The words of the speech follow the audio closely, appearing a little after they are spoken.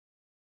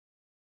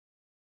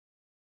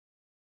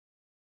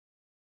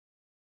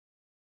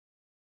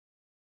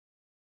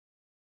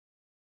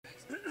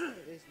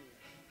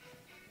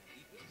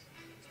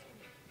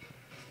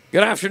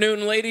Good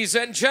afternoon, ladies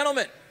and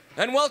gentlemen,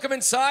 and welcome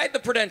inside the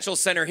Prudential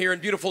Center here in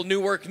beautiful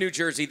Newark, New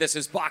Jersey. This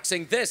is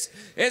Boxing. This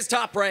is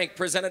Top Rank,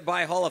 presented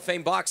by Hall of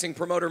Fame boxing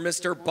promoter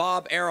Mr.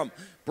 Bob Arum.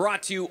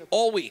 Brought to you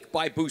all week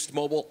by Boost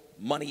Mobile.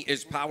 Money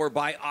is power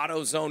by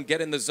AutoZone. Get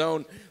in the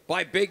zone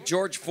by Big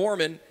George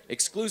Foreman,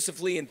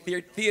 exclusively in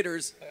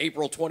theaters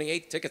April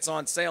 28th. Tickets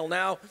on sale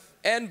now.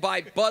 And by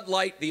Bud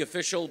Light, the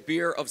official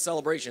beer of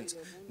celebrations.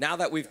 Now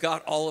that we've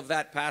got all of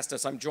that past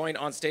us, I'm joined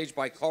on stage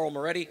by Carl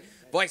Moretti,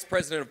 Vice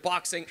President of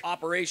Boxing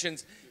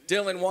Operations,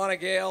 Dylan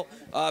Wanagale,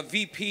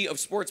 VP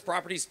of Sports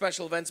Properties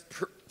Special Events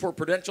for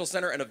Prudential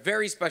Center, and a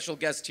very special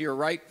guest to your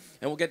right,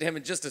 and we'll get to him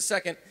in just a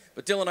second.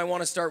 But Dylan, I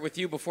want to start with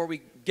you before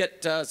we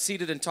get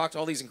seated and talk to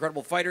all these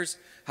incredible fighters.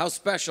 How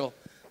special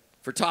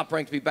for Top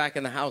Rank to be back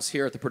in the house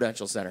here at the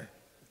Prudential Center.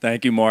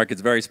 Thank you, Mark.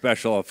 It's very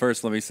special.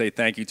 First, let me say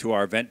thank you to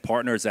our event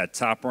partners at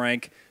Top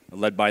Rank,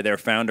 led by their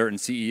founder and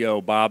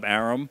CEO, Bob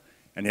Arum,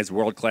 and his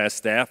world-class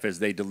staff as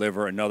they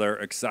deliver another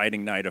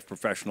exciting night of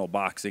professional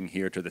boxing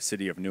here to the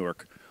city of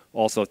Newark.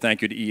 Also,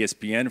 thank you to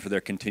ESPN for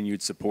their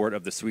continued support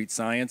of the Sweet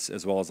Science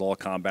as well as all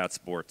combat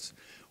sports.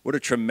 What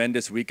a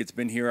tremendous week it's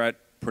been here at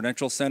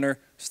Prudential Center.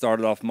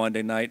 Started off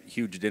Monday night,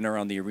 huge dinner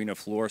on the arena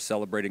floor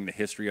celebrating the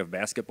history of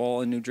basketball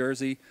in New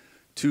Jersey.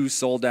 2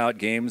 sold-out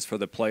games for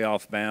the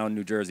playoff-bound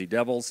New Jersey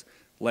Devils.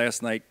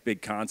 Last night,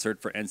 big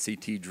concert for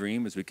NCT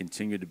Dream as we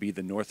continue to be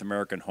the North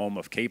American home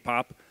of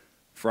K-pop.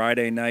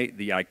 Friday night,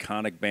 the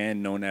iconic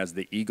band known as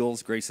the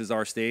Eagles graces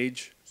our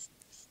stage.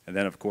 And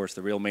then, of course,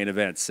 the real main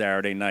event,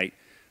 Saturday night,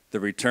 the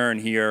return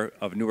here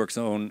of Newark's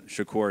own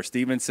Shakur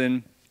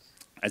Stevenson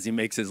as he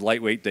makes his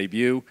lightweight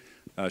debut.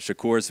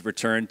 Shakur's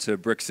return to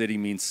Brick City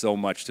means so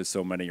much to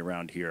so many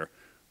around here.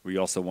 We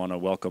also want to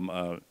welcome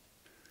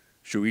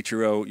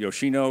Shuichiro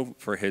Yoshino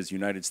for his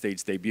United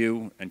States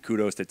debut, and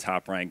kudos to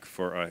Top Rank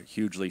for a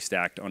hugely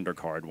stacked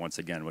undercard once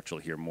again, which you'll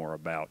hear more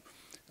about.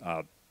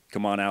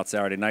 Come on out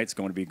Saturday night. It's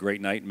going to be a great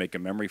night. Make a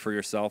memory for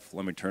yourself.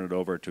 Let me turn it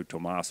over to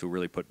Tomas, who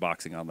really put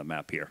boxing on the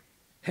map here.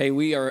 Hey,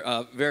 we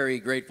are very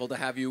grateful to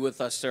have you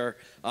with us, sir.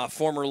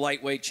 Former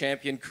lightweight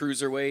champion,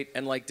 cruiserweight,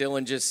 and like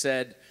Dylan just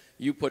said,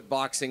 you put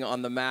boxing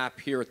on the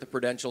map here at the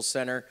Prudential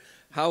Center.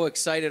 How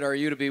excited are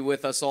you to be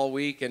with us all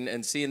week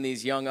and seeing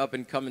these young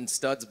up-and-coming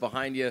studs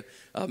behind you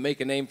make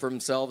a name for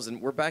themselves?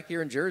 And we're back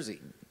here in Jersey.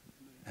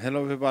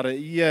 Hello, everybody.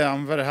 Yeah,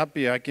 I'm very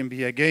happy I can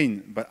be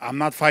again, but I'm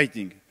not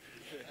fighting.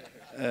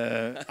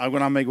 I'm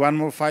going to make one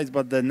more fight,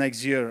 but the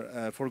next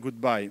year for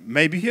goodbye.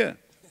 Maybe here.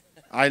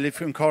 I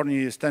live in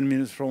Corny, it's 10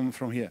 minutes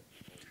from here.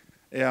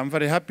 Yeah, I'm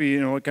very happy,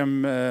 you know, I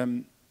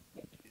can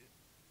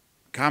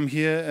come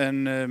here,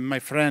 and my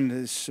friend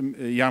is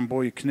a young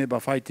boy,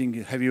 Kniba, fighting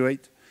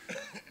heavyweight.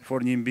 For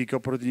him, big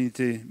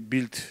opportunity,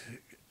 build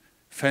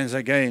fans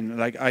again,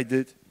 like I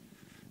did.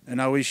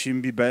 And I wish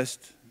him the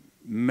best,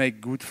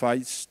 make good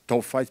fights,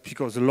 tough fights,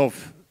 because I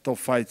love tough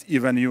fights.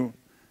 Even you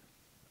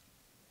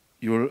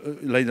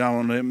lay down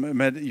on the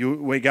mat, you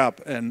wake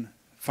up and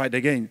fight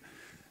again.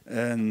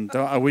 And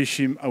I wish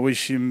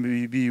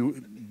him be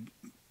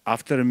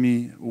after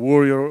me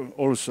warrior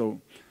also.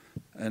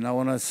 And I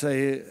want to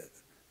say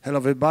hello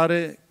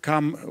everybody,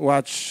 come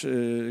watch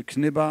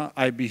Kniba,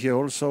 I'll be here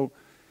also.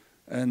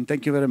 And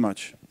thank you very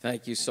much.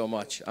 Thank you so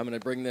much. I'm going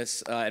to bring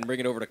this and bring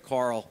it over to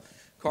Carl.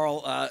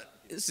 Carl,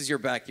 this is your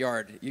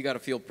backyard. You got to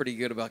feel pretty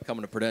good about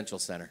coming to Prudential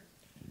Center.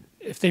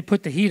 If they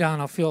put the heat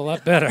on, I'll feel a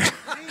lot better.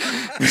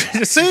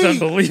 This is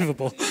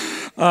unbelievable.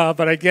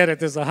 But I get it.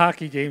 There's a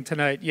hockey game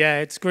tonight. Yeah,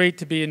 it's great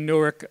to be in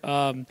Newark.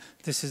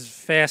 This is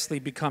fastly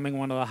becoming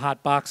one of the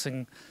hot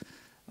boxing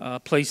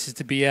places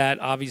to be at,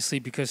 obviously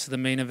because of the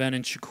main event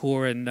in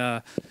Shakur.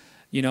 And,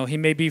 you know, he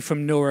may be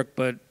from Newark,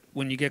 but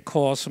when you get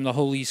calls from the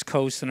whole East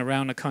Coast and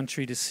around the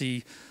country to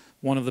see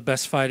one of the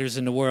best fighters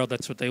in the world,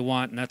 that's what they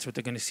want, and that's what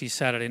they're going to see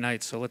Saturday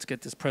night. So let's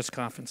get this press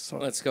conference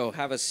started. Let's go.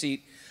 Have a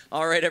seat.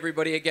 All right,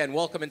 everybody, again,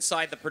 welcome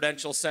inside the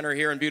Prudential Center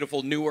here in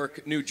beautiful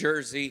Newark, New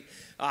Jersey.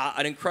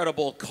 An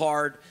incredible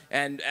card.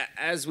 And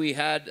as we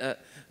had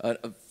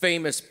a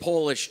famous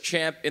Polish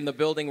champ in the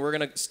building, we're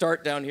going to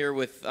start down here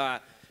with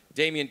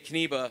Damian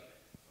Kniba.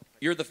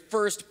 You're the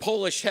first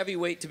Polish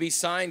heavyweight to be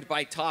signed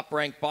by Top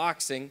Rank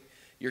Boxing.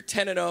 You're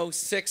 10-0,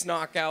 6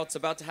 knockouts,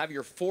 about to have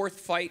your 4th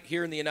fight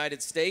here in the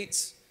United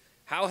States.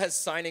 How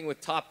has signing with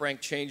Top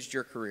Rank changed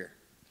your career?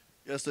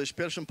 Jesteś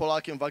pierwszym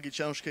Polakiem wagi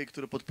ciężkiej,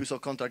 który podpisał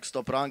kontrakt z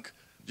Top Rank,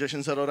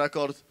 10-0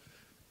 rekord.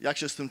 Jak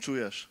się z tym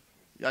czujesz?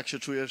 Jak się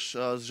czujesz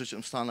z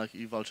życiem w Stanach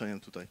i walczeniem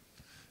tutaj?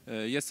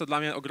 Jest to dla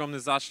mnie ogromny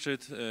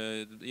zaszczyt,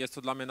 jest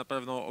to dla mnie na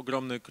pewno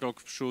ogromny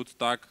krok w przód,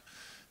 tak?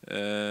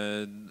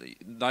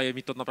 Daje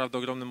mi to naprawdę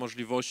ogromne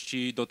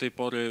możliwości. Do tej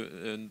pory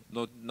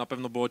no, na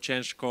pewno było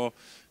ciężko,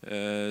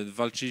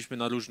 walczyliśmy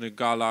na różnych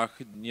galach,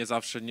 nie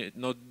zawsze,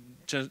 no,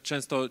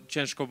 często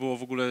ciężko było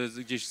w ogóle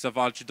gdzieś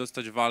zawalczyć,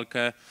 dostać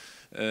walkę.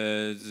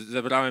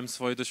 Zebrałem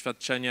swoje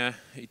doświadczenie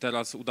i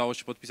teraz udało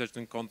się podpisać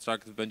ten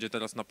kontrakt. Będzie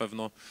teraz na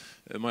pewno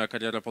moja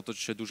kariera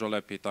potoczy się dużo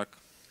lepiej, tak?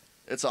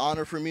 It's an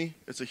honor for me.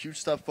 It's a huge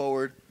step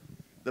forward.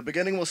 The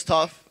beginning was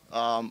tough.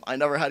 I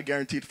never had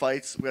guaranteed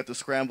fights. We had to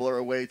scramble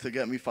our way to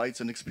get me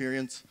fights and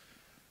experience.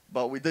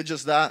 But we did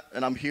just that,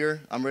 and I'm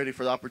here. I'm ready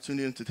for the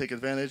opportunity to take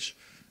advantage,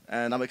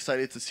 and I'm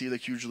excited to see the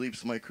huge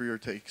leaps my career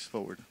takes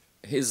forward.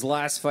 His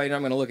last fight,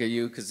 I'm going to look at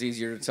you because it's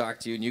easier to talk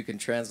to you and you can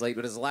translate,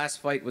 but his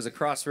last fight was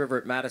across river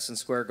at Madison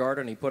Square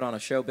Garden. He put on a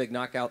show, big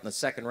knockout in the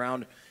second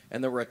round,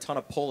 and there were a ton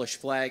of Polish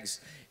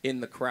flags in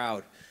the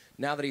crowd.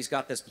 Now that he's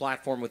got this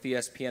platform with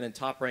ESPN and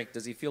Top Rank,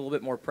 does he feel a little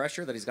bit more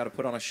pressure that he's got to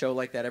put on a show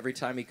like that every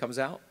time he comes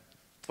out?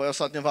 Twoja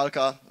ostatnia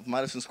walka w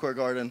Madison Square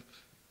Garden.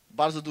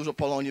 Bardzo dużo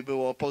Polonii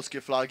było,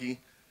 polskie flagi.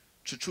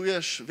 Czy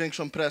czujesz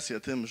większą presję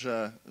tym,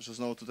 że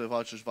znowu tutaj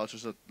walczysz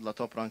dla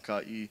Top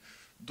Ranka i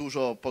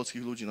dużo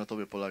polskich ludzi na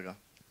tobie polega?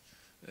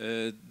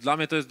 Dla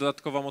mnie to jest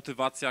dodatkowa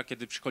motywacja,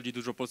 kiedy przychodzi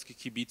dużo polskich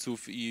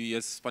kibiców i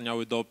jest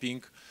wspaniały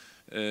doping.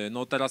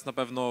 No teraz na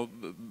pewno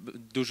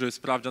duży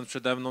sprawdzian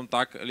przede mną,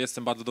 tak,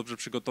 jestem bardzo dobrze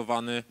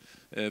przygotowany,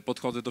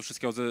 podchodzę do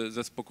wszystkiego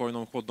ze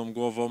spokojną, chłodną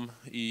głową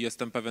i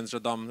jestem pewien,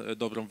 że dam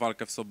dobrą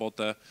walkę w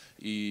sobotę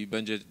i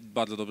będzie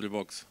bardzo dobry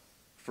boks.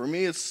 For me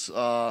it's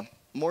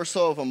more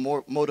so of a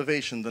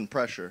motivation than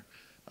pressure.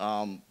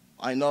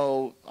 I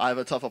know I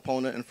have a tough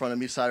opponent in front of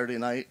me Saturday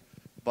night,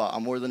 but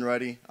I'm more than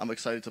ready. I'm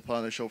excited to put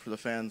on a show for the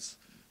fans,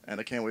 and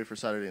I can't wait for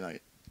Saturday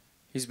night.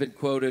 He's been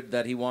quoted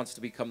that he wants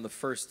to become the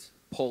first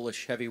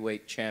Polish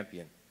heavyweight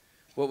champion.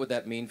 What would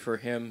that mean for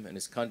him and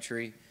his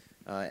country,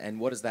 and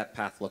what does that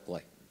path look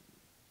like?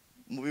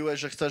 Mówiłeś,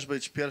 że chcesz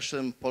być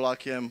pierwszym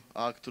Polakiem,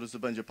 który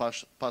zdobędzie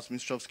pas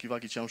mistrzowski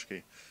wagi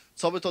ciężkiej.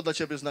 Co by to dla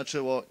ciebie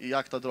znaczyło i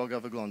jak ta droga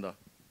wygląda?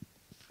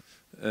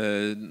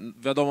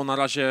 Wiadomo, na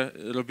razie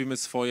robimy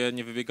swoje,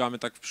 nie wybiegamy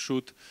tak w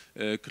przód,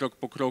 krok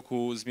po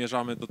kroku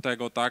zmierzamy do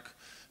tego, tak.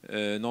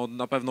 No,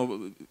 na pewno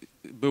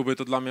byłby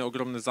to dla mnie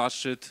ogromny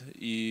zaszczyt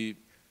i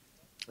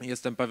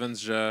jestem pewien,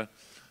 że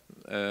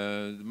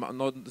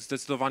no,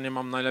 zdecydowanie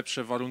mam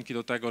najlepsze warunki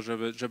do tego,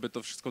 żeby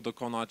to wszystko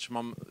dokonać.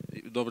 Mam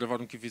dobre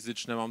warunki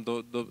fizyczne, mam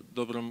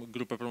dobrą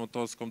grupę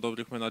promotorską,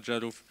 dobrych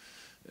menadżerów,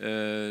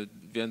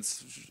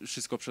 więc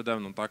wszystko przede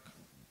mną, tak?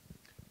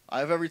 I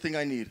have everything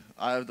I need.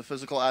 I have the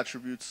physical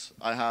attributes.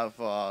 I have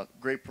a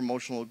great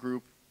promotional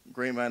group,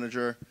 great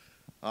manager.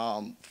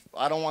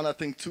 I don't want to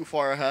think too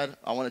far ahead.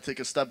 I want to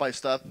take it step by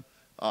step.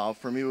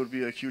 For me, it would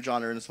be a huge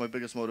honor, and it's my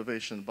biggest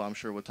motivation, but I'm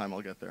sure with time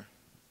I'll get there.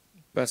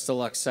 Best of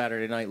luck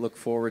Saturday night. Look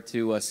forward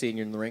to seeing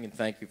you in the ring, and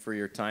thank you for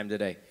your time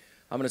today.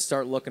 I'm going to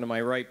start looking to my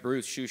right,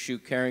 Bruce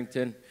Shushu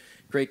Carrington.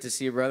 Great to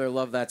see you, brother.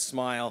 Love that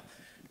smile.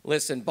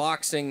 Listen,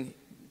 boxing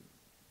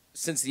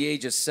since the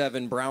age of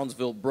 7,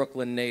 Brownsville,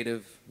 Brooklyn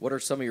native. What are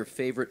some of your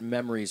favorite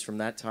memories from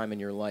that time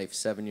in your life,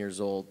 7 years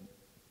old?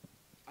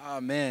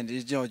 Man,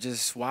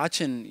 just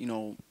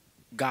watching,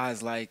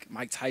 guys like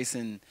Mike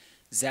Tyson,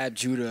 Zab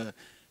Judah.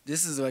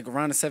 This is like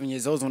around the 7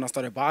 years old when I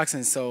started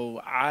boxing, so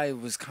I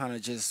was kind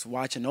of just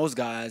watching those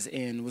guys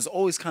and was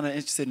always kind of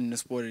interested in the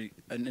sport,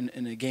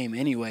 in the game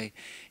anyway.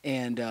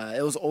 And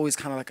it was always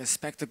kind of like a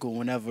spectacle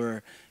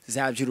whenever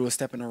Zab Judah would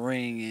step in the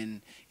ring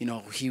and,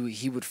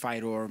 he would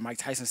fight, or Mike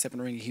Tyson step in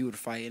the ring and he would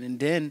fight. And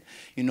then,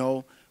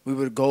 we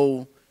would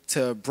go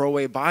to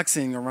Broadway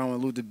boxing around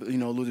when Lou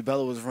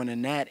DiBella was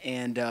running that,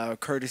 and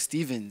Curtis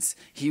Stevens,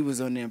 he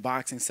was on there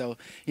boxing. So,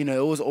 it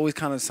was always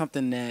kind of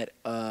something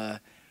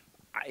that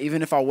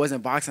even if I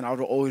wasn't boxing, I would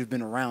have always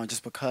been around,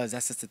 just because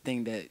that's just the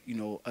thing that,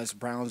 us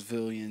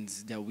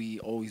Brownsvillians, that we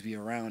always be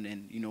around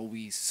and,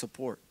 we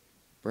support.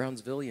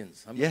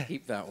 Brownsvillians. I'm going to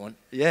keep that one.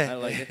 Yeah. I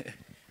like it.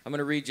 I'm going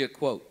to read you a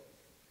quote.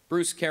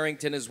 Bruce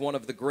Carrington is one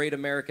of the great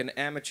American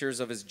amateurs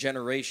of his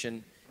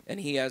generation, and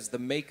he has the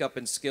makeup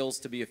and skills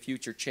to be a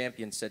future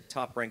champion, said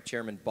top-ranked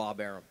chairman Bob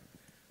Arum.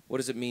 What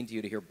does it mean to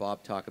you to hear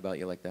Bob talk about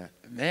you like that?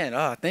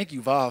 Man, thank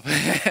you, Bob.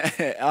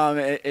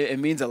 It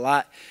means a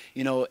lot.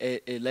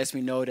 It lets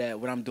me know that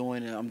what I'm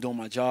doing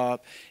my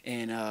job,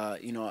 and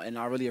and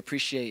I really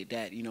appreciate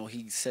that.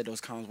 He said those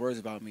kind words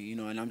about me.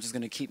 And I'm just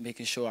gonna keep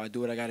making sure I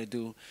do what I got to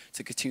do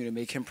to continue to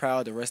make him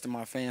proud, the rest of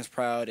my fans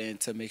proud, and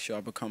to make sure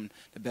I become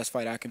the best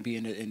fighter I can be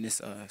in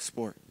this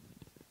sport.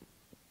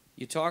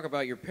 You talk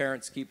about your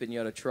parents keeping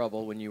you out of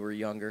trouble when you were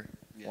younger.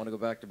 I want to go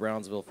back to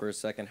Brownsville for a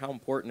second. How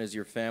important is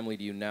your family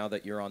to you now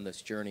that you're on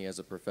this journey as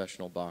a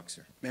professional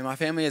boxer? Man, my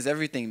family is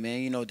everything,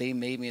 man. They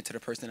made me into the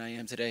person I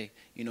am today.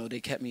 They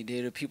kept me.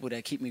 They're the people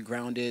that keep me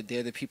grounded.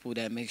 They're the people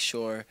that make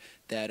sure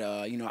that,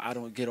 I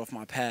don't get off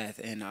my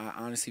path. And I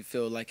honestly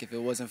feel like if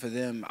it wasn't for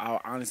them, I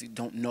honestly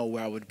don't know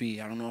where I would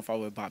be. I don't know if I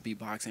would be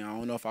boxing. I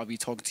don't know if I'll be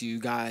talking to you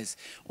guys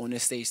on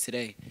this stage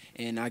today.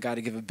 And I got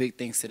to give a big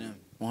thanks to them,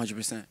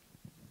 100%.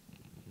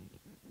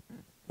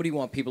 What do you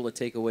want people to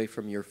take away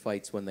from your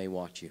fights when they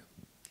watch you?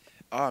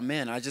 Oh,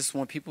 man, I just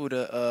want people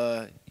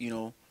to,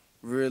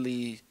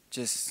 really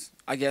just,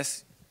 I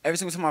guess, every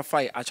single time I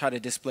fight, I try to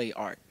display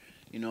art.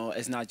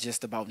 It's not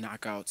just about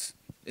knockouts.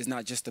 It's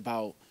not just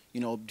about,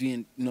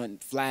 being nothing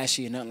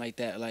flashy and nothing like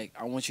that. Like,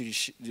 I want you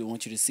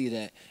to see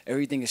that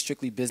everything is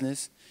strictly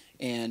business,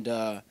 and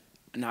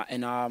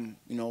I'm,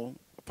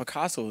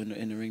 Picasso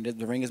in the ring.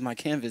 The ring is my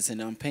canvas,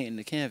 and I'm painting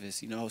the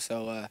canvas,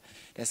 So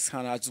that's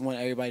kind of, I just want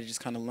everybody to just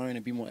kind of learn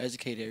and be more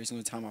educated every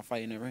single time I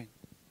fight in the ring.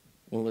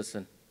 Well,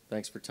 listen,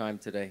 Thanks for time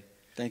today.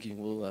 Thank you.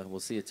 We'll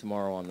see you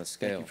tomorrow on the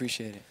scale. Thank you.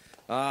 Appreciate it.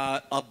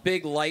 A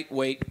big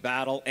lightweight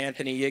battle.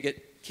 Anthony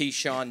Yiggett,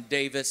 Keyshawn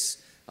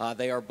Davis.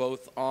 They are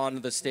both on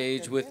the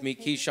stage with me.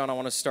 Keyshawn, I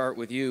want to start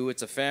with you.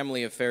 It's a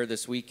family affair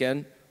this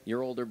weekend.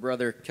 Your older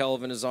brother,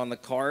 Kelvin, is on the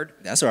card.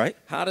 That's right.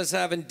 How does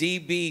having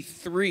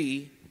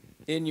DB3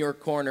 in your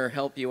corner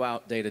help you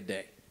out day to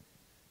day?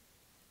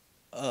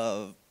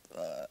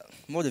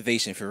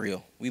 Motivation for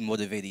real. We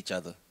motivate each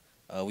other.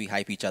 We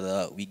hype each other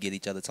up. We get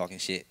each other talking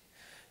shit.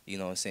 You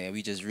know what I'm saying?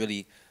 We just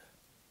really,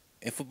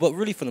 but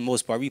really for the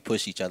most part, we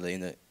push each other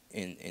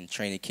in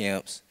training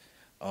camps.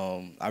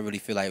 I really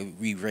feel like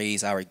we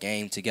raise our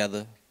game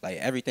together. Like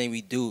everything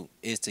we do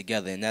is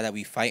together, and now that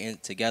we fighting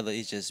together,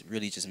 it just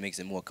really just makes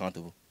it more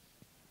comfortable.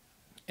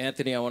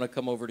 Anthony, I want to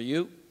come over to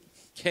you.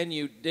 Can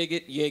you dig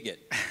it, Yiggett?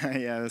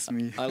 Yeah, that's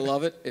me. I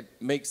love it.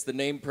 It makes the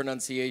name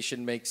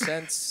pronunciation make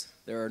sense.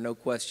 There are no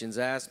questions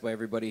asked by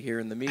everybody here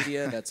in the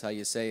media. That's how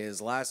you say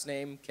his last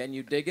name. Can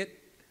you dig it?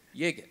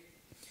 Yiggett.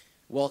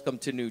 Welcome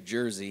to New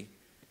Jersey.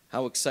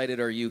 How excited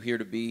are you here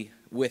to be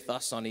with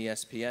us on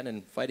ESPN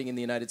and fighting in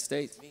the United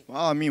States?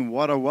 Well, I mean,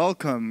 what a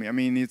welcome. I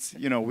mean, it's,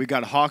 you know, we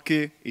got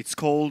hockey. It's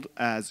cold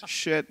as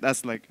shit.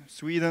 That's like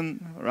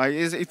Sweden, right?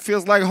 It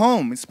feels like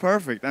home. It's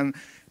perfect. And,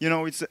 you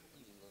know, it's,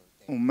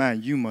 oh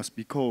man, you must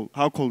be cold.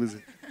 How cold is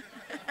it?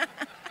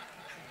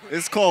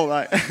 It's cold,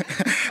 right?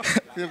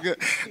 Feel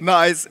good.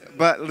 No,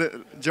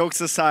 but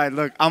jokes aside,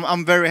 look,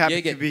 I'm very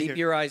happy to be here. Keep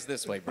your eyes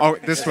this way, bro. Oh,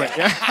 this way,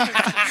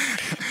 yeah.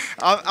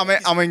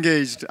 I'm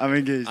engaged. I'm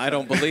engaged. I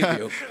don't believe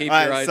you. Keep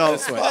your eyes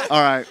this way.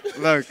 All right,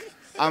 look,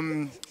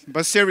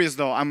 but serious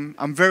though,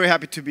 I'm very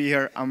happy to be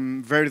here.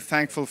 I'm very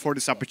thankful for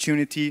this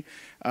opportunity.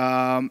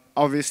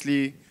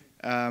 Obviously,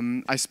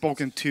 I've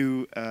spoken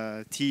to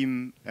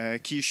team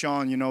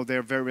Keyshawn. You know,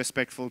 they're very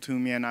respectful to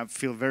me, and I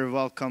feel very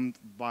welcomed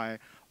by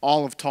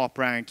all of Top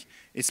Rank.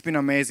 It's been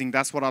amazing.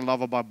 That's what I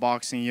love about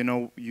boxing. You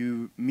know,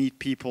 you meet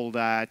people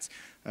that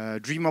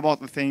dream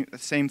about the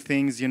same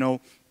things. You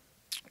know,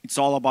 it's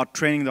all about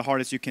training the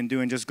hardest you can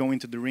do and just go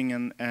into the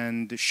ring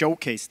and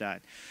showcase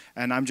that.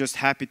 And I'm just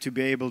happy to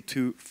be able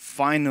to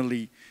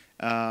finally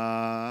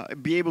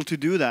be able to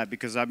do that,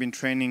 because I've been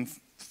training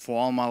for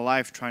all my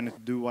life, trying to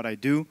do what I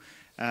do.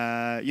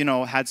 You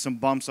know, had some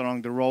bumps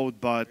along the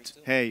road, but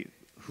hey,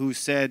 who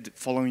said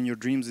following your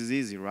dreams is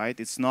easy, right?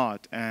 It's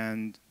not,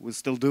 and we're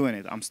still doing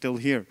it. I'm still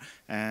here,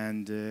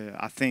 and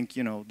I think,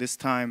 you know, this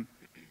time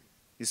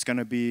is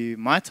gonna be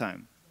my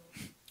time.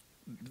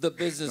 The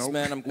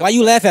businessman. Why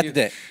you laugh after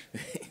that?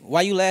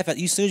 Why you laugh at?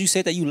 As soon as you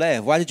said that, you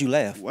laugh. Why did you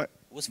laugh? What?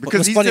 What's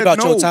Because funny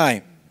about your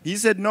time? He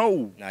said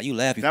no. Nah, you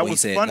laughed before That he was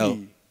said funny.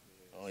 no.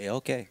 Oh yeah,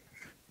 okay.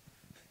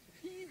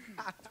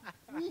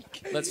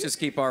 Let's just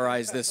keep our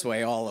eyes this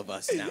way, all of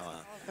us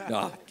now.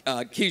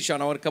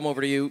 Keyshawn, I want to come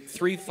over to you.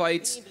 3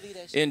 fights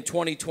in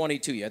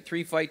 2022. You had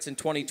 3 fights in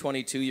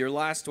 2022. Your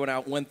last one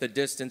out went the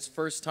distance.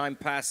 First time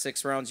past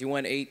 6 rounds. You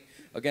went 8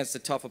 against a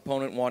tough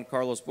opponent, Juan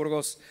Carlos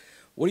Burgos.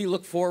 What do you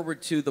look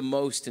forward to the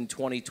most in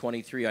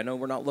 2023? I know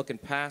we're not looking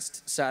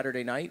past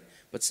Saturday night,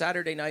 but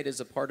Saturday night is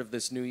a part of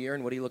this new year,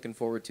 and what are you looking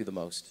forward to the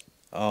most?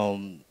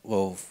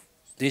 Well,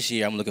 this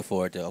year I'm looking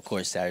forward to, of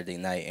course, Saturday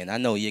night, and I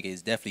know Yiggett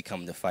is definitely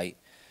coming to fight.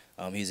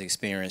 He's an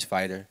experienced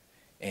fighter,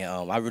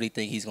 and I really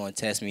think he's going to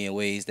test me in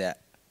ways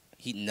that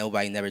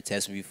nobody never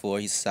tested me before.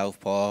 He's a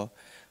southpaw,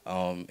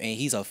 and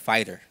he's a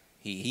fighter.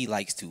 He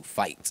likes to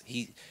fight.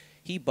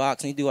 He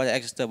boxes and he do all that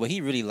extra stuff, but he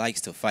really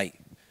likes to fight.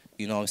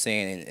 You know what I'm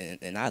saying?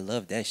 And I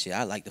love that shit.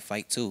 I like to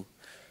fight too.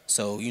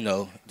 So, you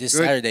know, this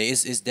Saturday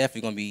it's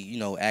definitely going to be, you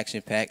know,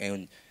 action-packed,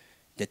 and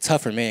the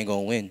tougher man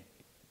going to win.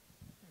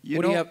 You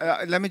know,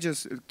 let me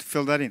just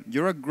fill that in.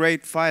 You're a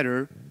great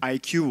fighter,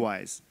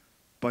 IQ-wise,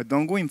 but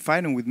don't go in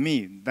fighting with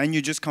me. Then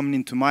you're just coming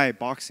into my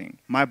boxing.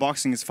 My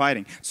boxing is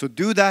fighting. So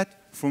do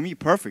that for me.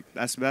 Perfect.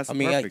 That's I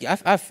mean,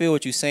 perfect. I feel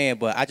what you're saying,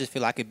 but I just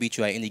feel like I could beat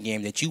you at any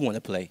game that you want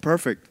to play.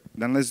 Perfect.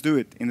 Then let's do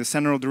it in the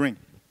center of the ring.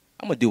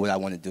 I'm going to do what I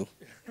want to do.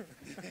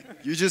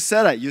 You just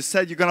said it. You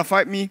said you're going to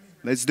fight me.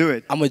 Let's do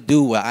it. I'm going to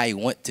do what I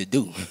want to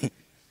do.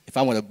 If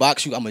I want to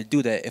box you, I'm going to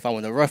do that. If I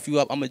want to rough you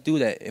up, I'm going to do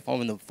that. If I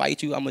want to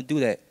fight you, I'm going to do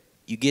that.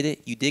 You get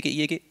it? You dig it,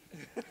 Yiggett?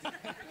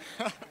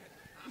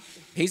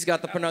 He's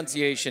got the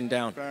pronunciation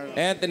down.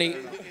 Anthony,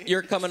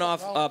 you're coming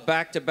off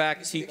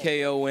back-to-back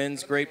TKO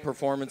wins, great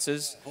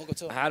performances.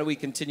 How do we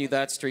continue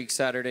that streak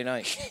Saturday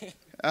night?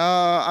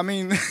 I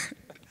mean,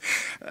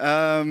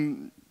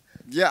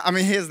 yeah, I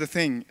mean, here's the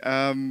thing.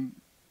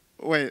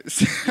 Wait.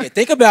 Yeah,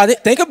 think about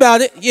it. Think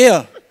about it.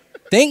 Yeah.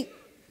 Think.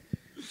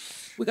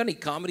 We got any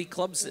comedy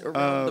clubs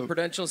around the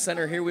Prudential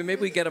Center here?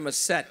 Maybe we get them a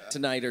set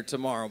tonight or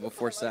tomorrow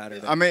before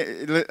Saturday. I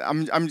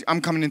mean,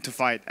 I'm coming in to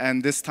fight,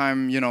 and this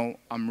time, you know,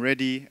 I'm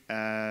ready.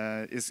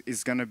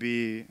 It's gonna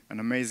be an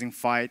amazing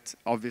fight.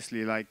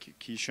 Obviously, like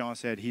Keyshawn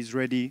said, he's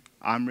ready.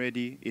 I'm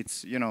ready.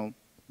 It's, you know,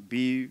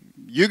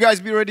 you guys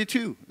be ready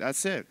too.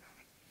 That's it.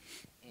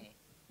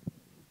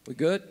 We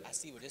good? I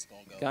see where this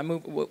gonna go. Can I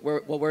move?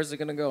 Where's it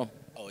gonna go?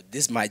 Oh,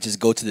 this might just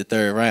go to the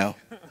 3rd round.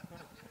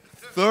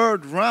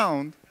 3rd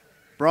round?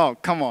 Bro,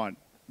 come on.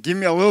 Give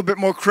me a little bit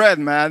more cred,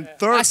 man.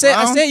 Third I said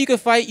round. you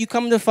could fight. You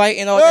come to fight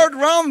and all Third that.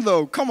 round,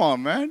 though. Come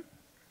on, man.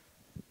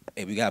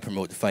 Hey, we gotta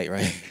promote the fight,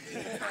 right?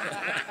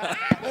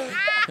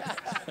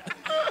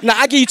 Nah,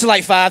 I give you to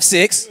like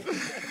 5'6".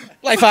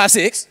 Like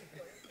 5'6".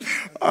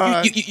 All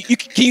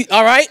right.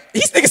 All right?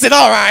 These niggas said,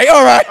 all right.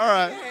 All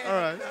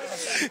right.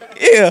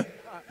 Yeah.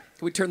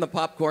 Can we turn the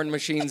popcorn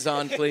machines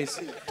on, please?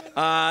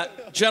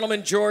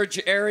 Gentlemen, George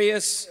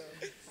Arias,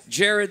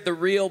 Jared the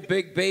real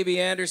Big Baby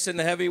Anderson,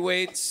 the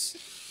heavyweights.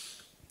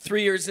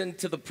 3 years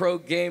into the pro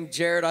game,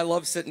 Jared, I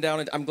love sitting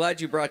down. And I'm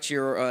glad you brought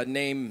your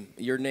name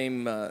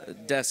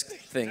desk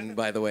thing,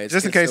 by the way.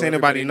 Just in case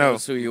anybody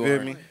knows who you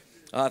feel are. me?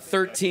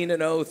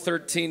 13-0,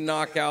 13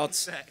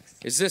 knockouts.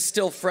 Is this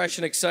still fresh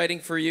and exciting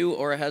for you,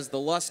 or has the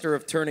luster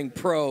of turning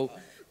pro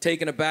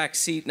taken a back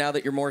seat now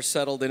that you're more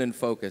settled in and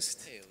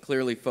focused?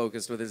 Clearly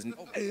focused with his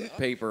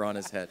paper on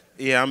his head.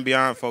 Yeah, I'm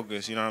beyond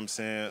focused. You know what I'm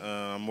saying?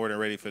 I'm more than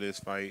ready for this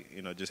fight.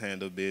 You know, just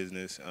handle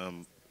business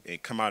and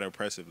come out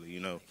impressively. You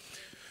know,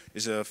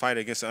 it's a fight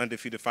against an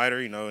undefeated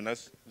fighter. You know, and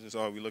that's just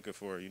all we're looking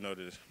for. You know,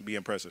 to be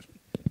impressive.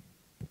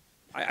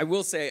 I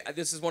will say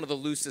this is one of the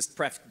loosest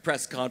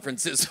press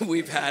conferences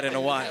we've had in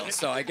a while.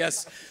 So I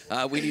guess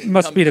we need to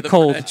Must come be to the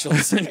cold.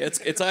 credentials.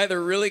 It's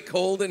either really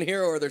cold in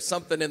here or there's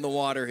something in the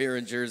water here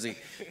in Jersey.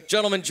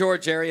 Gentlemen,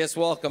 George Arias,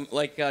 welcome.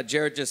 Like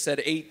Jared just said,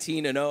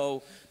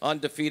 18-0,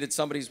 undefeated.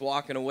 Somebody's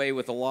walking away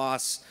with a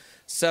loss.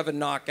 7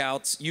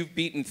 knockouts. You've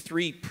beaten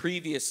 3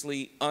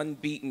 previously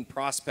unbeaten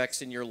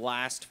prospects in your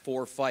last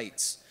 4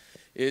 fights.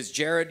 Is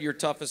Jared your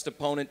toughest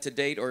opponent to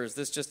date, or is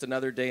this just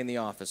another day in the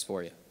office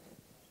for you?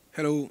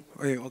 Hello.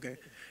 Okay.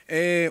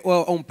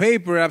 Well, on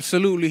paper,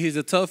 absolutely, he's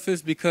the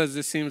toughest because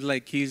it seems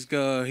like he's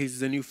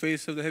the new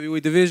face of the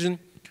heavyweight division.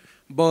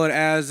 But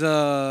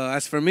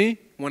as for me,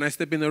 when I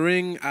step in the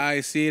ring,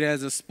 I see it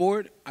as a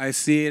sport. I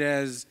see it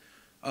as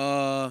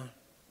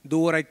do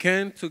what I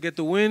can to get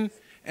the win.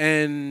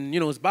 And, you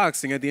know, it's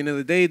boxing. At the end of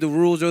the day, the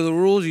rules are the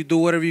rules. You do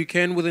whatever you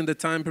can within the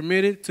time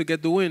permitted to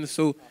get the win.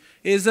 So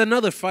it's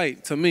another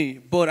fight to me.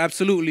 But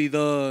absolutely,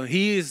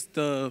 he is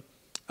a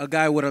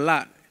guy with a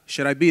lot.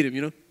 Should I beat him,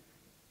 you know?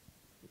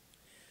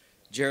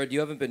 Jared, you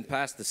haven't been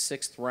past the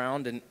 6th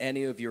round in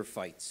any of your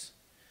fights.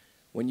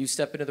 When you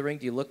step into the ring,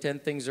 do you look to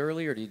end things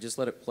early, or do you just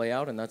let it play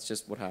out, and that's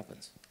just what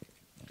happens?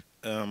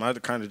 I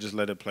kind of just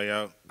let it play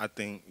out. I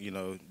think, you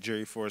know,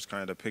 Jerry Force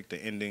kind of picked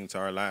the ending to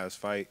our last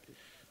fight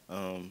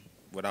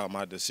without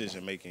my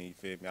decision making, you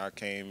feel me? I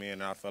came in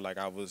and I felt like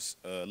I was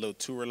a little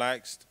too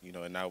relaxed, you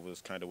know, and that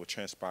was kind of what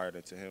transpired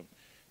into him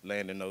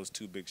landing those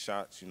 2 big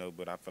shots, you know,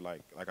 but I feel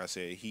like I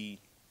said,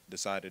 he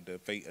decided the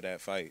fate of that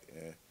fight.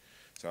 And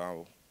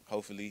so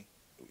hopefully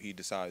he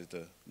decides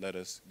to let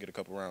us get a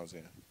couple rounds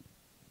in.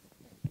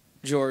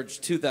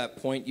 George, to that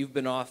point, you've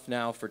been off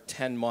now for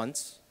 10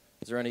 months.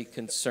 Is there any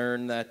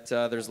concern that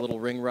there's a little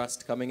ring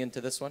rust coming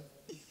into this one?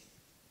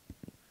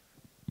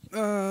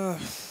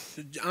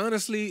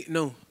 Honestly,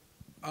 no.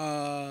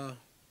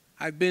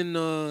 I've been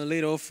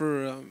laid off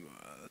for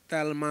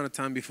that amount of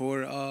time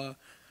before.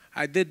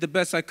 I did the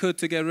best I could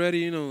to get ready.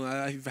 You know,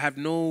 I have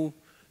no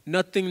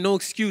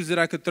excuse that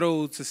I could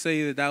throw to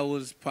say that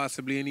was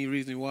possibly any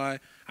reason why.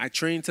 I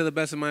trained to the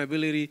best of my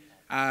ability.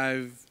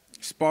 I've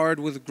sparred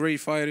with great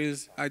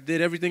fighters. I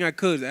did everything I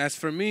could. As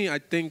for me, I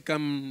think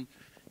I'm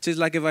just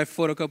like if I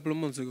fought a couple of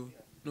months ago.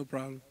 No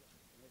problem.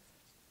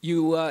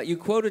 You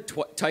quoted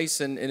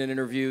Tyson in an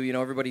interview. You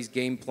know, everybody's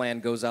game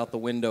plan goes out the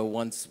window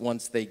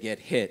once they get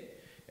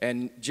hit.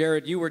 And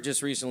Jared, you were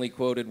just recently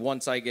quoted,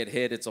 once I get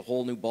hit, it's a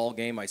whole new ball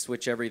game. I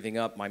switch everything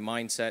up, my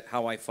mindset,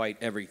 how I fight,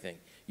 everything.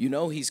 You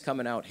know he's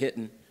coming out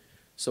hitting.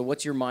 So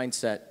what's your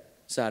mindset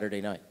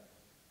Saturday night?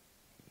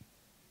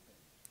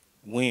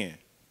 Win.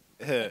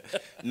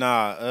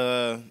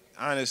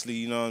 Honestly,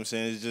 you know what I'm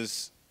saying? It's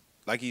just,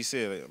 like he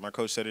said, my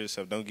coach said it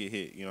himself, don't get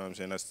hit. You know what I'm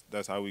saying?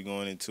 That's how we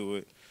going into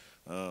it.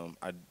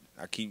 I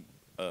keep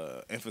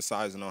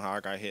emphasizing on how I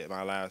got hit in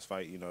my last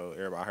fight. You know,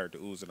 everybody heard the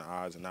oohs and the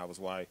ahs, and that was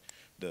why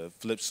the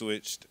flip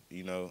switched,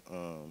 you know.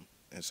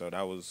 And so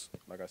that was,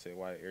 like I said,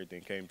 why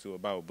everything came to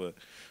about. But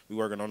we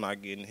working on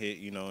not getting hit,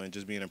 you know, and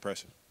just being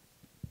impressive.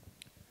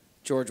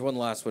 George, one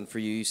last one for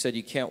you. You said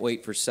you can't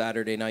wait for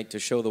Saturday night to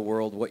show the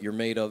world what you're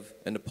made of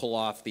and to pull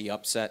off the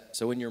upset.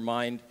 So in your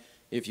mind,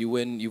 if you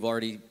win, you've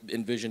already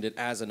envisioned it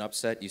as an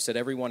upset. You said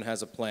everyone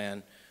has a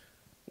plan.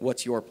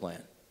 What's your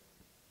plan?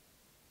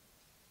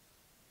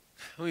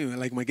 Oh, you mean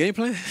like my game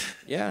plan?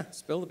 Yeah,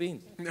 spill the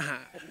beans.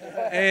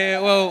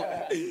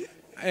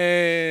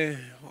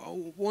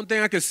 One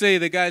thing I could say,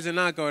 the guy's a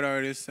knockout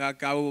artist. I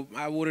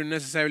wouldn't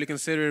necessarily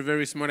consider it a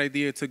very smart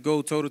idea to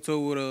go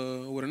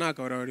toe-to-toe with a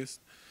knockout artist.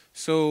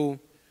 So,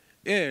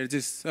 yeah,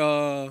 just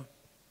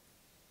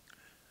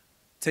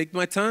take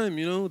my time,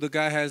 you know. The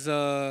guy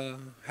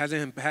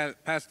hasn't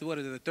passed, what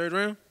is it, the 3rd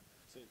round?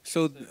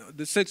 So,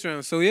 the 6th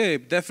round. So, yeah,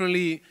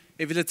 definitely,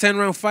 if it's a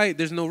 10-round fight,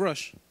 there's no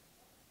rush.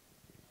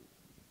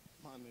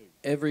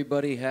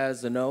 Everybody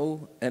has a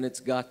no, and it's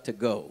got to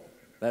go.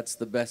 That's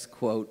the best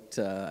quote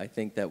I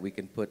think that we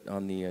can put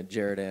on the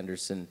Jared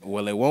Anderson.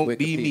 Well, it won't Wikipedia.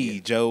 be me,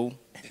 Joe.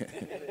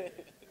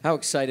 How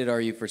excited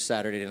are you for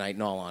Saturday night,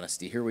 in all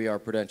honesty? Here we are,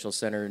 Prudential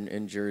Center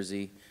in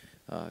Jersey,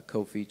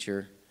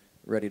 co-feature,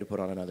 ready to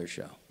put on another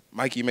show.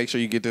 Mikey, make sure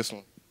you get this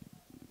one.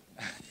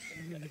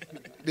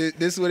 this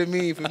is what it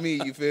means for me,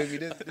 you feel me?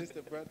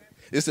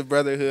 This the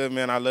brotherhood,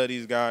 man. I love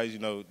these guys. You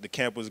know, the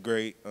camp was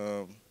great.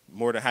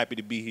 More than happy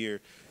to be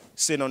here.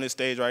 Sitting on this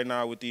stage right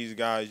now with these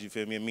guys, you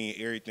feel me? It means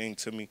everything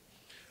to me.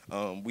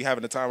 We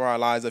having the time of our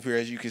lives up here,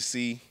 as you can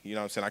see. You know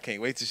what I'm saying? I can't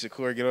wait till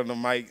Shakur get on the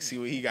mic, see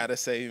what he got to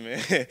say,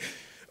 man.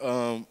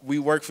 We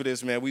work for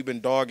this, man. We've been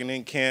dogging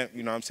in camp.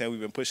 You know what I'm saying? We've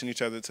been pushing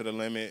each other to the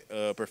limit,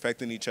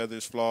 perfecting each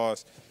other's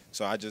flaws.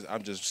 So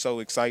I'm just so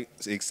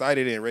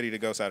excited and ready to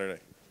go Saturday.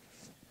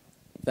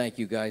 Thank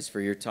you guys for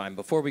your time.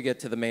 Before we get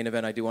to the main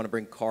event, I do want to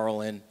bring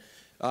Carl in.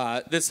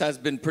 This has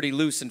been pretty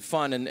loose and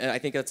fun, and I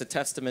think that's a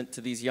testament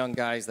to these young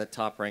guys that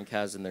Top Rank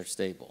has in their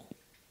stable.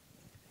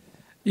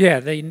 Yeah,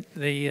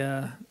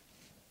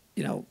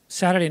 you know,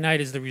 Saturday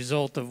night is the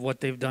result of what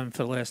they've done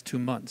for the last 2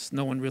 months.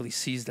 No one really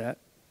sees that.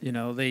 You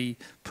know, they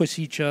push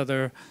each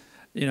other.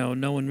 You know,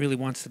 no one really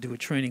wants to do a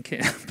training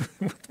camp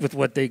with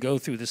what they go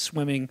through, the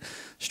swimming,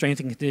 strength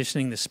and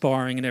conditioning, the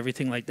sparring, and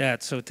everything like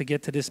that. So to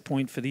get to this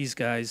point for these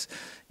guys,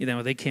 you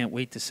know, they can't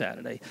wait to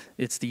Saturday.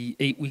 It's the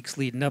 8 weeks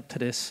leading up to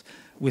this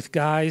with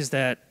guys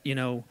that, you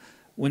know,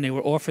 when they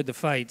were offered the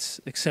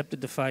fights,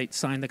 accepted the fight,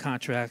 signed the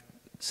contract,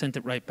 sent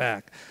it right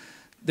back.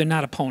 They're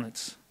not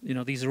opponents. You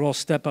know, these are all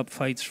step-up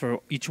fights for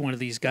each one of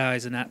these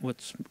guys, and that's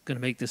what's going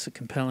to make this a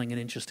compelling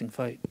and interesting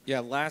fight. Yeah,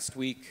 last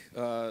week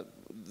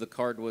the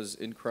card was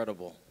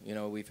incredible. You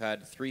know, we've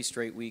had 3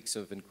 straight weeks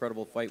of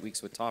incredible fight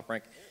weeks with Top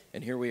Rank,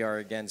 and here we are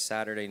again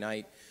Saturday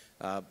night.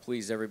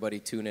 Please, everybody,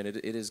 tune in.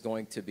 It is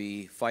going to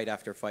be fight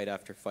after fight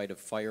after fight of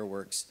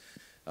fireworks.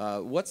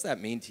 What's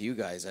that mean to you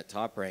guys at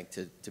Top Rank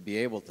to be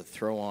able to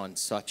throw on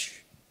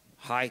such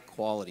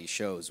high-quality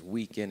shows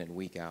week in and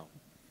week out?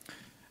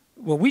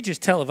 Well, we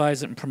just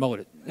televise it and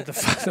promote it. The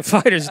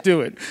fighters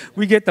do it.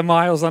 We get the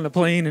miles on the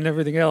plane and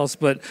everything else,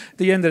 but at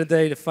the end of the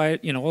day, the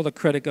fight, you know, all the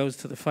credit goes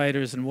to the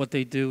fighters and what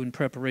they do in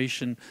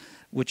preparation,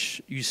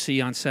 which you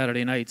see on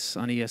Saturday nights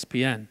on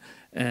ESPN.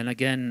 And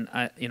again,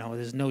 you know,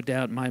 there's no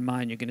doubt in my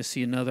mind you're going to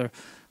see another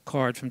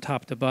card from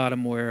top to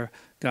bottom where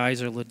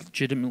guys are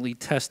legitimately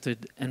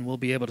tested, and we'll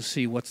be able to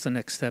see what's the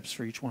next steps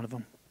for each one of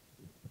them.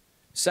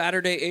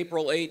 Saturday,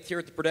 April 8th, here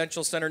at the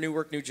Prudential Center,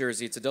 Newark, New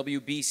Jersey. It's a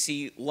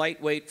WBC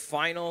lightweight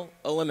final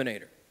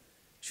eliminator.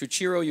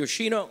 Shuichiro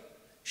Yoshino,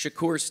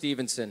 Shakur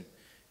Stevenson.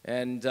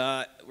 And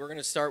we're going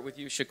to start with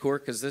you, Shakur,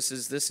 because this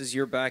is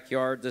your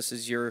backyard. This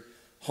is your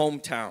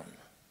hometown.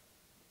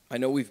 I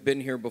know we've been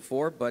here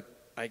before,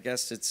 but I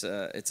guess it's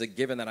a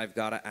given that I've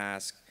got to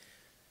ask.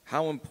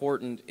 How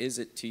important is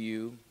it to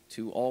you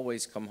to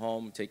always come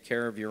home, take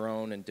care of your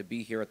own, and to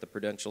be here at the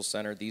Prudential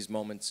Center? These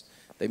moments,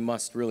 they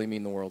must really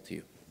mean the world to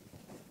you.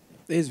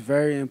 It's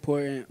very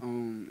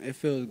important. It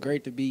feels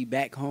great to be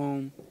back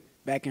home,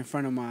 back in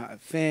front of my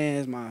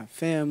fans, my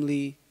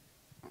family.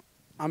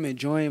 I'm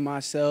enjoying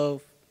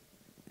myself,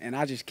 and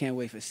I just can't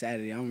wait for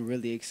Saturday. I'm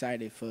really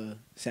excited for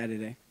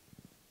Saturday.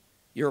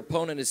 Your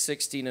opponent is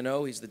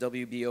 16-0. He's the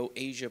WBO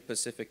Asia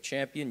Pacific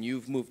champion.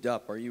 You've moved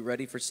up. Are you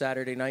ready for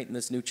Saturday night in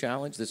this new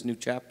challenge, this new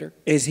chapter?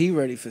 Is he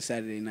ready for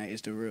Saturday night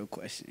is the real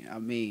question. I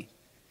mean,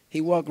 he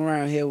walking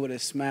around here with a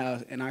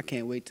smile, and I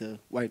can't wait to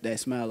wipe that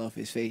smile off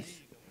his face.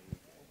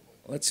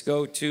 Let's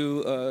go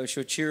to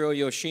Shuichiro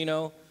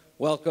Yoshino.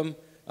 Welcome.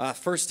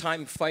 First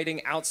time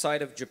fighting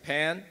outside of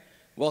Japan.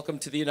 Welcome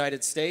to the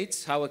United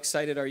States. How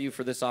excited are you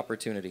for this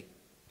opportunity?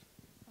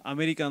 ア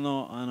メリカ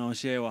の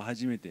試合は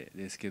初めて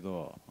ですけ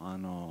ど、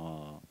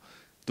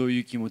どう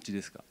いう気持ち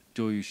ですか？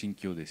どういう心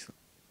境ですか？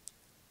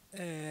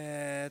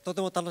と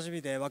ても楽し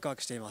みでワクワ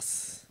クしていま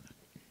す。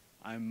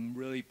I'm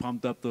really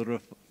pumped up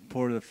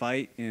for the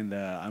fight, and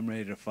I'm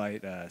ready to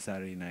fight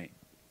Saturday night.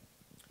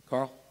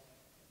 Carl?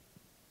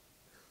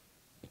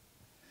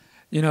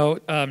 You know,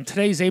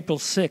 today's April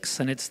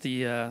 6th, and it's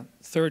the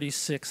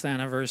 36th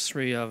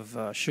anniversary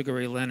of Sugar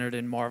Ray Leonard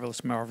and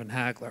Marvelous Marvin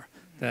Hagler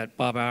that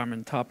Bob Arum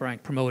and Top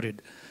Rank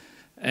promoted.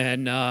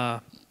 And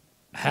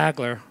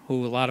Hagler,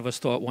 who a lot of us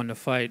thought won the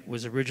fight,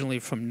 was originally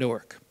from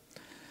Newark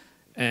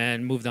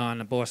and moved on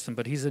to Boston,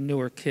 but he's a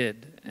Newark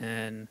kid.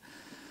 And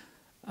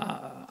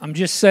I'm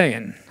just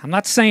saying, I'm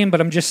not saying,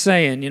 but I'm just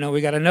saying, you know,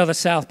 we got another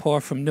southpaw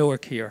from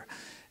Newark here.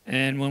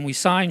 And when we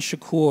signed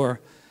Shakur,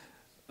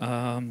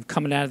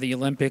 coming out of the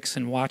Olympics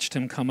and watched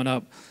him coming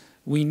up,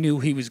 we knew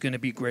he was going to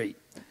be great.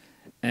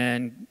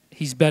 And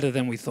he's better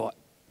than we thought.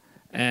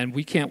 And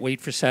we can't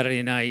wait for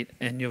Saturday night.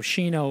 And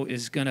Yoshino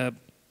is going to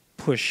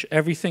push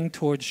everything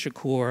towards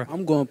Shakur.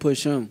 I'm going to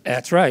push him.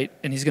 That's right.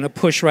 And he's going to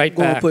push right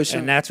back. Push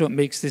him. And that's what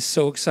makes this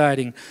so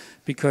exciting,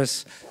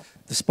 because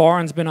the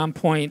sparring's been on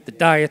point, the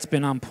diet's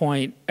been on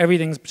point,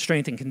 everything's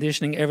strength and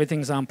conditioning,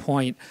 everything's on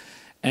point.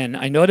 And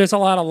I know there's a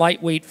lot of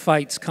lightweight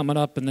fights coming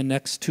up in the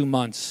next 2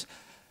 months.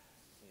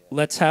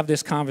 Let's have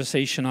this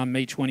conversation on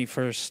May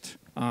 21st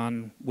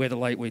on where the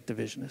lightweight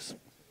division is.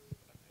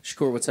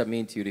 Shakur, what's that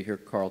mean to you to hear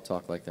Carl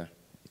talk like that?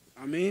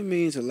 I mean, it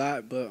means a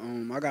lot, but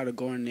I got to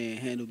go in there and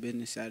handle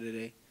business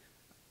Saturday.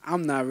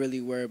 I'm not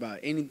really worried about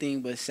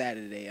anything but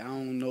Saturday. I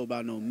don't know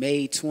about no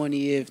May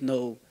 20th,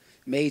 no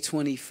May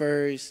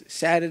 21st.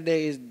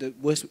 Saturday is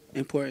what's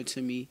important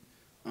to me.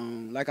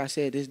 Like I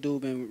said, this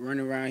dude been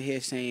running around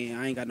here saying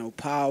I ain't got no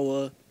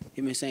power.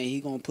 He been saying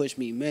he gonna push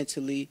me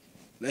mentally.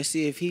 Let's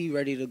see if he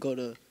ready to go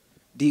to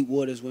deep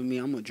waters with me.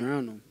 I'm gonna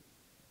drown him.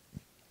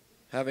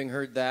 Having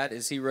heard that,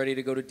 is he ready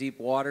to go to deep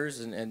waters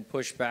and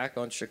push back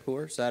on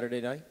Shakur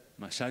Saturday night?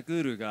 まあシャク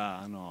ール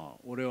が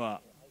俺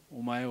は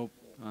お前を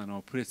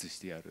プレスし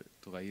てやる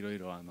とかいろい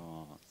ろ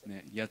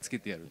ねやっつけ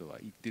てやるとか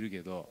言ってる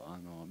けど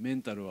メ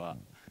ンタルは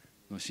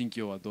の心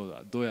境はどう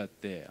だどうやっ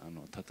て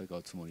戦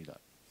うつもりだ。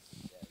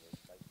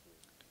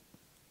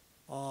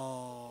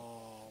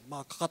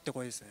まあかかって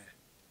こいですね。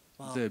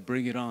で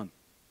Bring it on.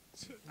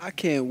 I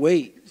can't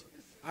wait.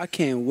 I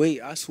can't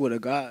wait. I swear to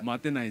God.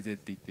 待てないぜっ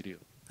て言ってるよ。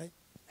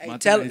Hey,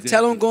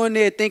 tell him go in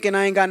there thinking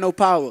I ain't got no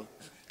power.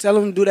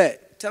 Tell him do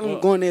that. Tell him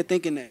go in there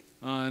thinking that.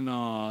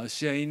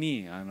 試合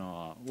に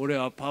俺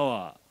がパ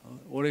ワ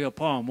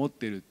ー持っ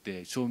てるっ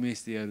て証明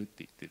してやるって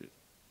言ってる。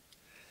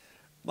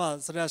まあ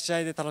それは試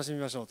合で楽しみ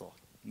ましょうと。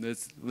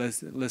Let's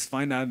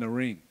find out in the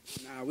ring.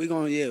 Nah, we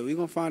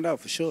gonna find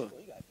out for sure.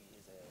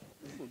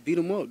 Beat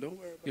him up. Don't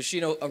worry.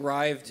 Yoshino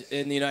arrived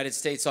in the United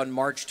States on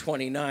March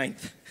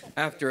 29th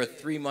after a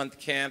 3-month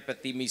camp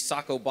at the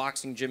Misako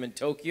Boxing Gym in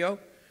Tokyo.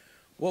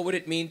 What would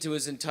it mean to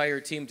his entire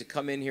team to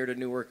come in here to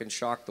Newark and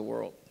shock the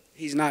world?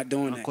 He's not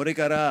doing that. これ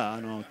から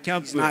キャ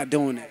ンプ He's not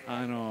doing that.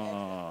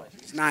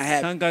 It's not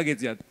happening. 3ヶ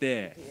月やっ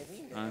て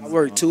I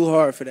worked too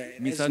hard for that.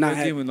 ミ It's サ not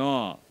コチーム happening.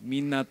 のみ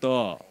んな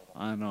と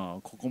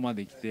ここま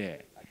で来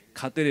て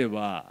勝てれ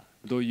ば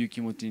どういう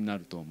気持ちにな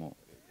ると思う。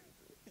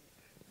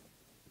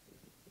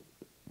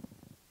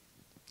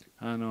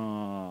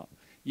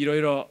いろ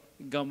いろ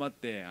頑張っ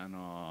て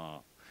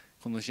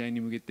この試合に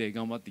向けて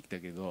頑張ってきた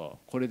けど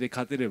これで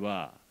勝てれ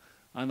ば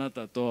あな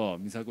たと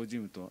ミサコチ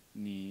ームと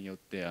によっ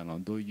て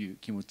どういう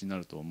気持ちにな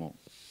ると思う。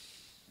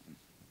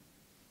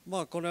ま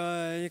あこ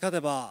れに勝て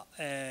ば、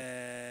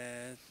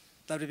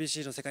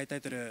WBC の世界タ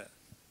イトル、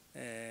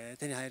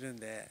手に入るん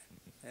で、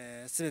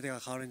全て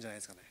が変わるんじゃない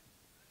ですかね。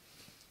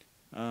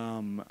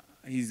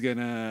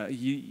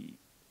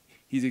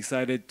He's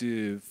excited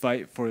to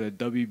fight for the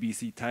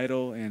WBC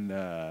title, and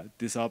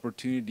this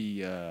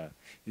opportunity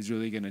is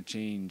really going to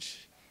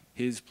change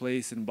his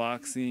place in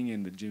boxing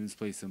and the gym's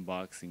place in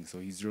boxing. So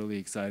he's really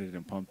excited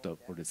and pumped up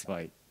for this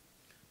fight.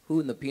 Who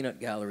in the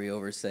peanut gallery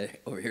over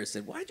here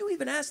said, "Why'd you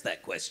even ask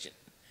that question?"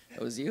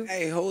 That was you?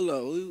 Hey, hold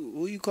up.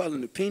 Who you calling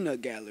the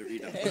peanut gallery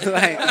though?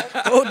 Like,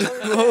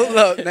 hold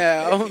up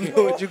now. I don't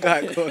know what you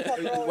got going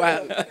on.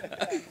 Wow.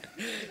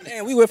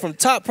 Man, we went from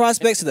top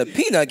prospects to the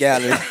peanut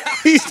gallery.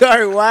 He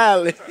started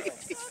wilding.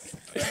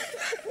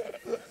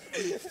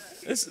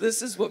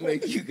 This is what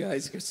makes you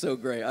guys so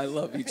great. I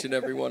love each and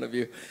every one of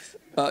you.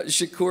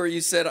 Shakur,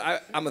 you said,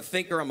 I'm a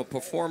thinker, I'm a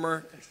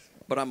performer,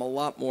 but I'm a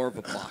lot more of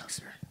a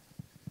boxer.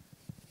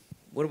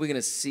 What are we going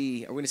to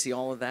see? Are we going to see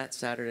all of that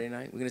Saturday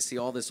night? We're going to see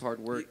all this hard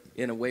work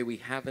in a way we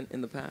haven't in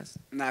the past?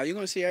 Nah, you're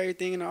going to see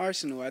everything in the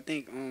arsenal. I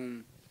think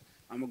I'm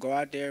going to go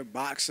out there,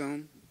 box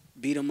him,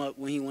 beat him up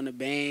when he want to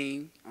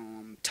bang,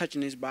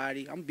 touching his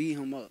body. I'm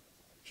beating him up.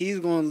 He's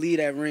going to leave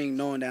that ring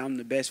knowing that I'm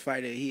the best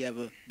fighter he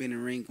ever been in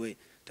the ring with.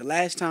 The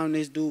last time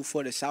this dude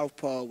fought a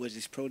southpaw was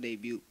his pro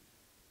debut.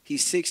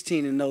 He's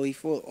 16-0. He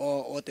fought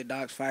all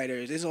orthodox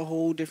fighters. It's a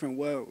whole different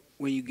world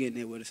when you get in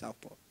there with a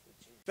southpaw.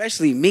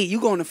 Especially me.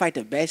 You going to fight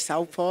the best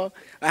southpaw?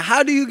 Like,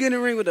 how do you get in the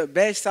ring with the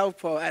best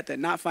southpaw after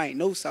not fighting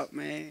no south,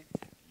 man?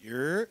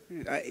 Good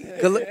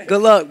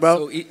luck,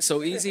 bro.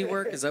 So easy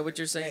work? Is that what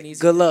you're saying?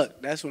 Easy good luck.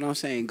 That's what I'm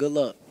saying. Good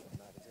luck.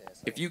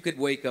 If you could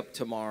wake up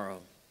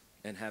tomorrow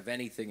and have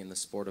anything in the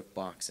sport of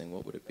boxing,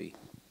 what would it be?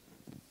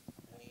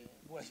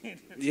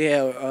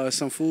 Yeah,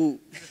 some food.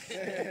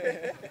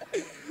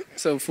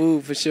 Some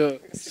food for sure.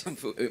 Some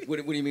food.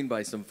 What do you mean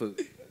by some food?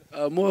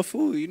 More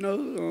food, you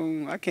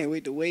know. I can't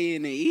wait to weigh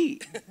in and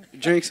eat.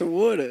 Drink some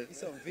water. He's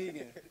something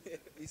vegan.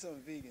 He's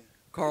something vegan.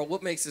 Carl,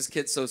 what makes this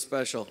kid so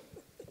special?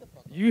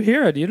 You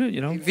hear it, you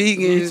know.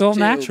 Vegan it's all chill,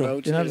 natural.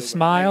 bro, You know, the chill,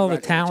 smile, bro.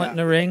 the talent in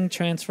the ring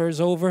transfers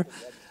over.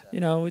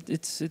 You know,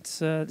 this is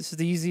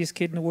the easiest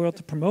kid in the world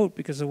to promote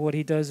because of what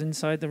he does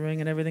inside the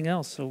ring and everything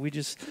else. So we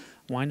just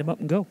wind him up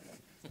and go.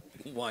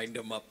 Wind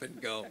him up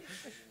and go.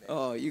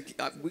 Oh,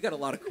 we got a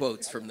lot of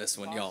quotes from this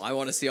one, y'all. I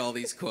want to see all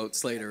these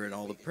quotes later in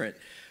all the print.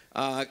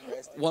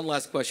 One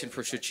last question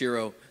for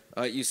Shuichiro.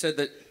 You said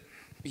that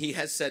he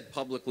has said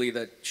publicly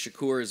that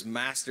Shakur has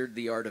mastered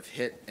the art of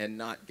hit and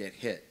not get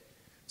hit.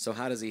 So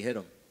how does he hit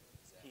him?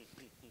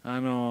 シ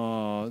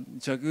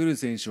ャクール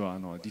選手は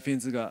ディフェ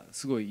ンスが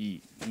すごいい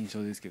い印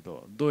象ですけ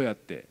ど、どうやっ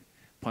て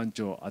パン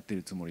チを当て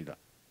るつもりだ。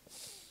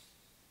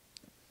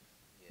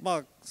ま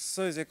あ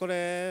そうですね。この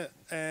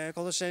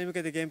試合に向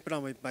けてゲームプラ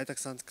ンもいっぱいたく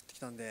さん作ってき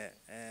たんで、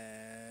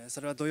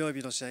それは土曜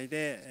日の試合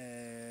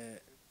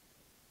で、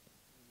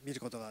見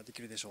ることがで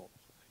きるでしょ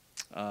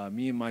う。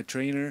Me and my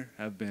trainer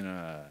have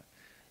been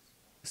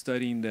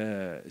studying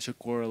the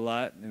Shakur a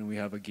lot, and we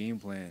have a game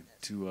plan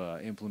to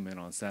implement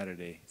on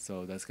Saturday.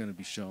 So that's going to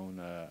be shown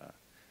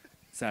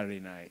Saturday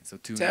night. So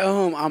tune in.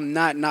 Tell him I'm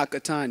not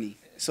Nakatani.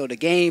 So the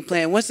game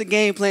plan, once the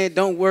game plan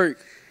don't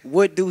work,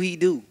 what do he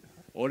do?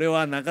 俺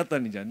は中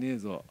谷じゃねえ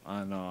ぞ。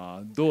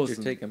どうす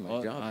ん You're taking my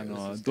job here.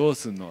 のどう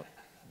すんの。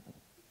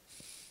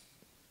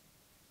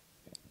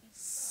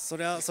そ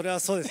れは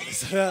そうですね。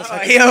それは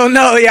He don't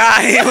know, y'all.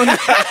 He don't know.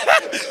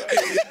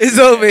 It's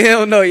over. He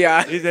don't know,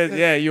 y'all. He says,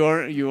 yeah, you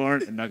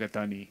aren't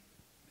Nakatani.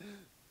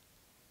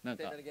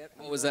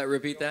 What was that?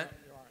 Repeat that.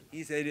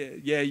 He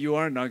said, yeah, you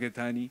are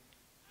Nakatani.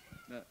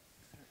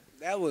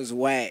 That was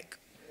whack.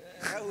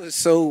 That was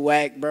so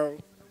whack, bro.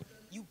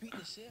 You beat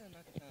the shit out of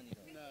Nakatani,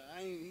 though. No,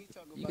 I ain't. He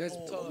talking You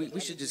about. guys, we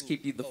should just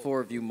keep the four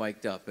of you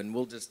mic'd up, and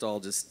we'll just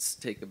all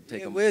take Yeah,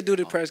 them. we'll do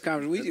the press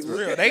conference. We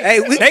real. hey,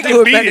 we they can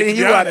do it beat better it, than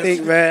to you, be I honest.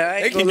 think, man. I They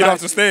ain't can gonna get lie.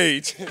 off the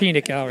stage.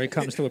 Peanut gallery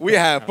comes to a We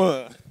have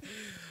fun.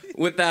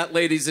 With that,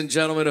 ladies and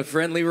gentlemen, a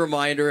friendly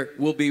reminder,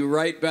 we'll be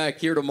right back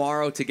here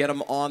tomorrow to get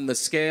them on the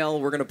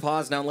scale. We're going to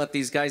pause now and let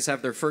these guys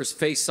have their first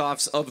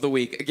face-offs of the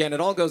week. Again,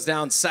 it all goes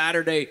down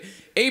Saturday,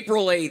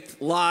 April 8th,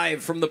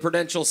 live from the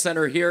Prudential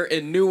Center here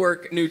in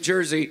Newark, New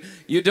Jersey.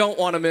 You don't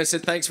want to miss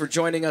it. Thanks for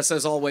joining us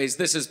as always.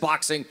 This is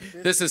Boxing.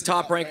 This is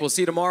Top Rank. We'll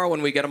see you tomorrow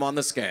when we get them on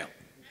the scale.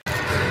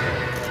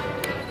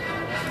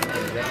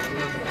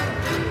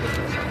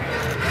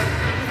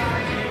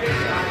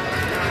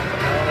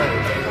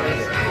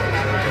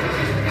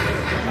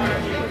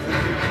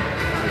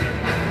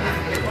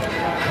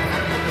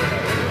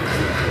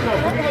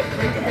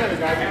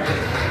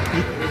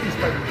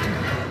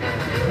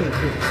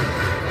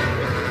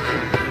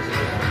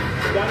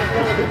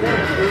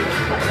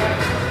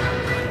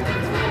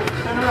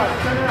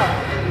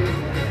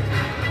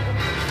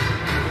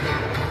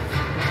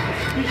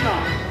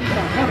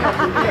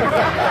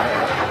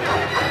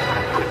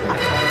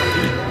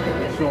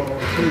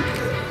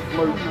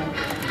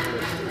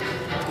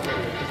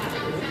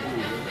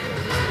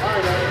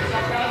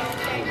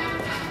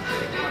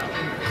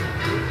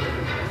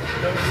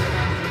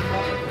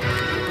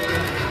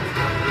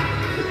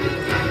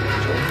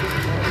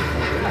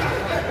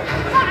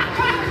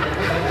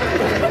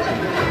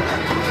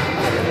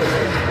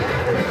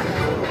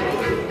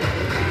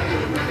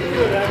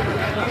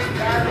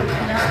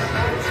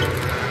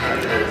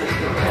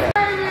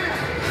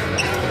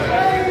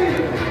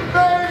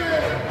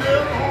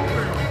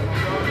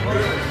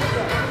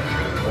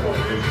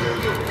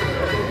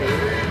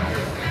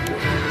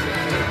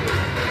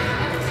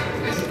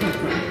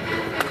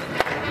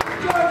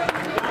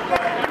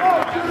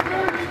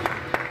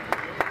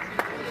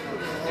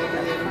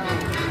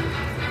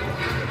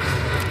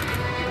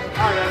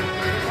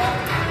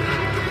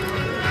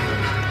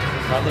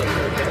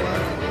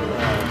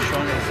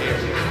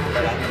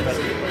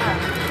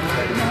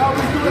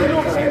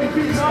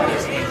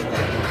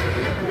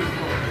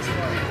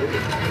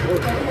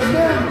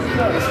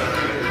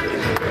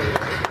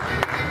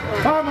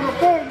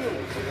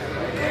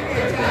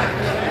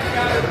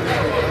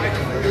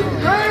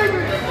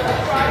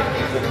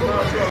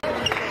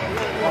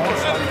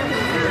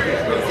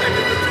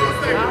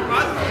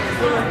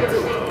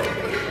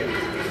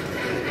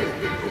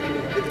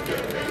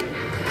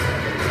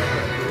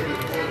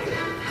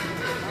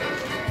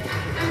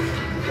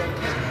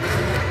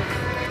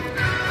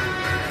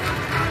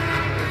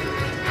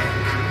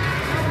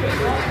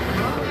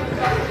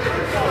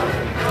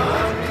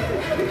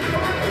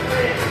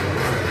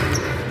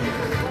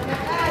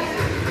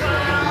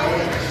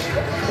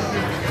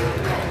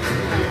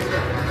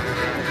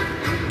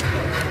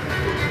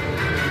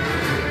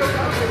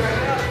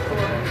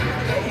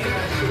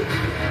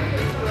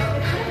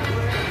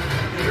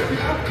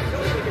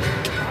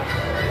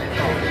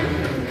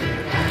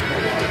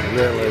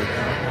 Really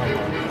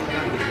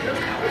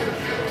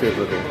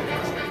typical.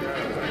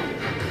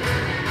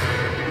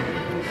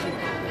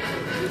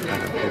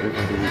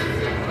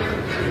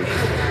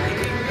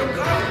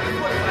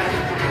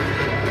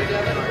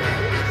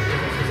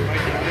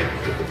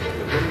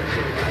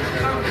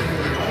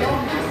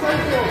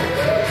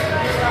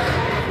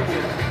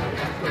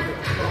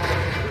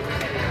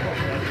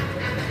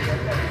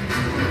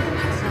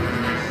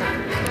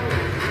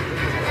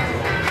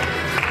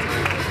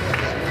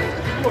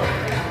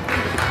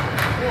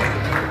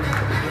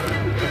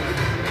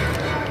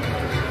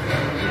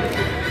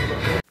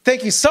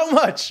 Thank you so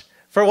much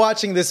for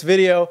watching this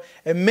video,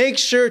 and make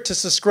sure to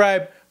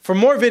subscribe for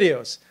more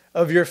videos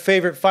of your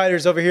favorite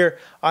fighters over here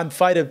on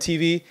Fight Up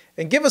TV,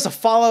 and give us a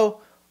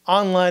follow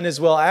online as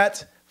well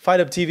at Fight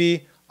Up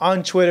TV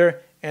on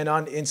Twitter and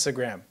on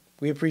Instagram.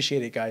 We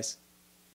appreciate it, guys.